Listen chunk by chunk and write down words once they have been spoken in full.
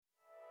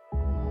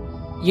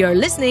You're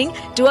listening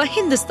to a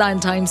Hindustan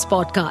Times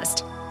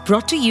podcast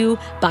brought to you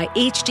by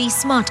HT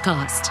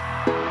Smartcast.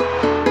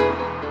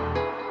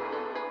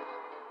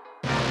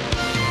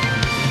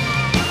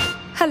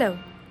 Hello,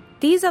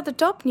 these are the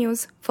top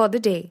news for the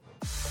day.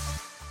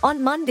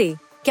 On Monday,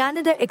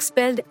 Canada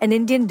expelled an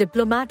Indian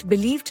diplomat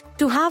believed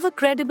to have a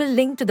credible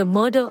link to the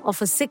murder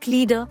of a Sikh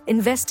leader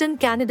in Western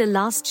Canada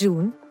last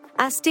June,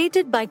 as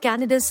stated by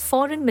Canada's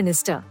foreign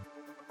minister.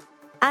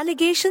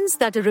 Allegations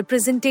that a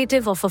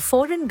representative of a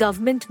foreign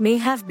government may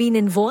have been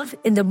involved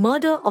in the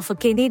murder of a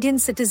Canadian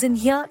citizen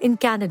here in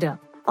Canada,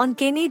 on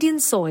Canadian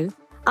soil,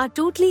 are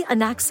totally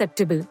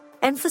unacceptable,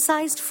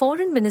 emphasized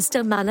Foreign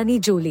Minister Melanie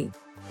Joly.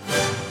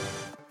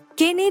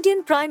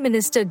 Canadian Prime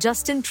Minister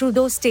Justin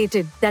Trudeau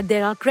stated that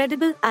there are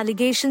credible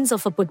allegations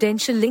of a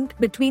potential link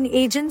between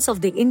agents of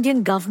the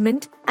Indian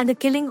government and the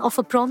killing of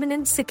a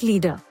prominent Sikh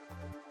leader.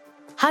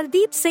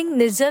 Hardeep Singh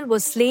Nijjar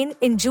was slain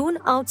in June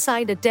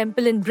outside a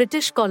temple in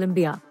British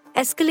Columbia,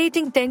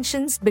 escalating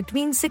tensions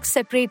between Sikh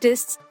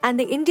separatists and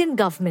the Indian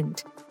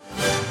government.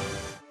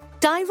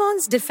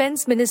 Taiwan's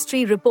defense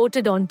ministry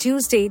reported on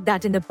Tuesday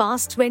that in the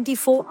past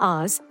 24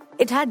 hours,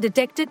 it had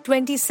detected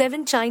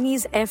 27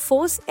 Chinese Air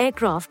Force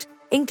aircraft,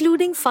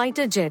 including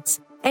fighter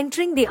jets,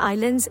 entering the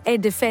island's air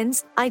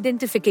defense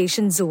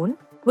identification zone,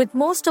 with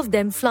most of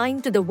them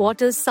flying to the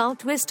waters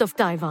southwest of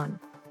Taiwan.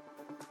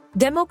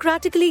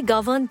 Democratically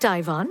governed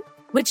Taiwan,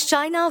 which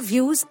China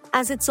views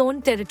as its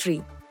own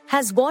territory,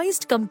 has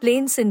voiced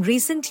complaints in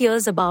recent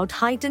years about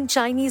heightened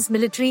Chinese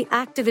military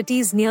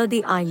activities near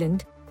the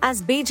island,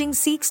 as Beijing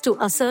seeks to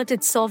assert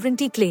its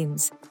sovereignty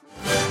claims.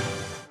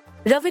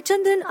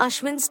 Ravichandran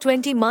Ashwin's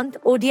 20-month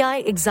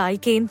ODI exile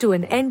came to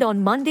an end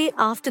on Monday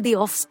after the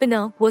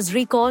off-spinner was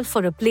recalled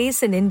for a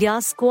place in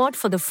India's squad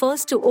for the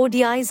first two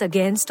ODIs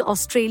against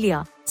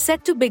Australia,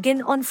 set to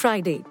begin on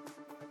Friday.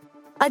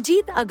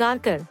 Ajit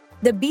Agarkar,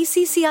 the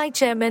BCCI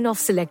chairman of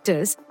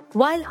selectors,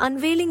 while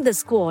unveiling the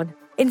squad,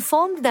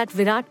 informed that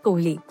Virat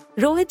Kohli,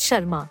 Rohit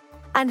Sharma,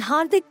 and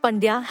Hardik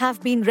Pandya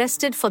have been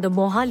rested for the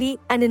Mohali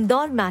and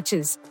Indore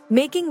matches,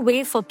 making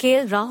way for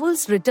KL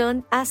Rahul's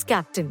return as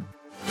captain.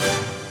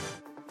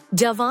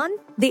 Jawan,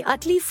 the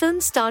Atli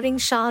film starring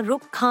Shah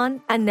Rukh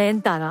Khan and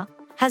Nayanthara,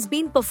 has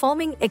been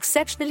performing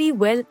exceptionally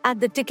well at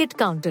the ticket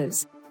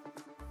counters.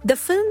 The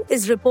film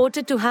is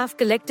reported to have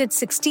collected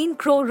 16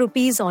 crore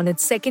rupees on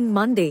its second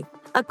Monday,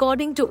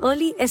 according to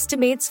early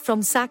estimates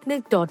from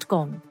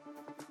Sacknet.com.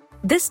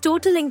 This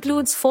total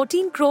includes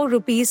 14 crore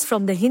rupees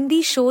from the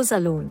Hindi shows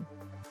alone.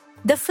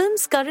 The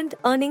film's current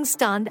earnings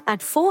stand at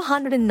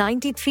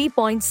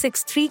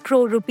 493.63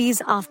 crore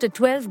rupees after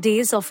 12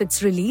 days of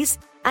its release,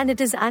 and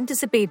it is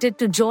anticipated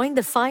to join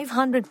the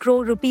 500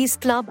 crore rupees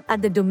club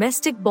at the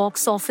domestic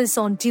box office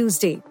on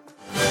Tuesday.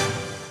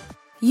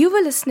 You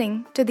were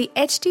listening to the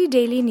HT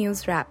Daily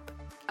News Wrap,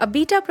 a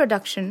beta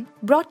production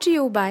brought to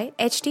you by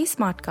HT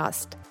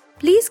Smartcast.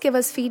 Please give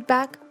us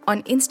feedback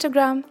on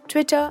Instagram,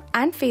 Twitter,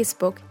 and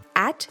Facebook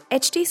at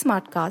HT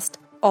Smartcast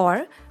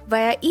or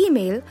via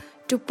email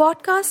to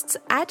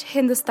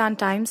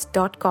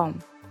podcasts@hindustantimes.com.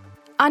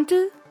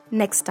 Until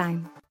next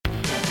time.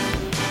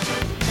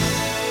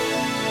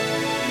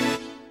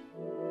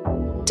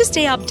 To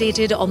stay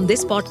updated on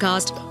this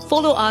podcast,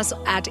 follow us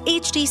at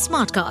HT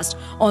Smartcast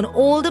on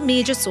all the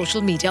major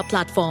social media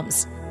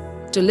platforms.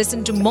 To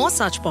listen to more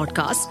such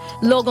podcasts,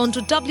 log on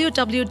to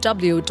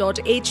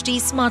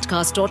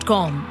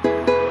www.htsmartcast.com.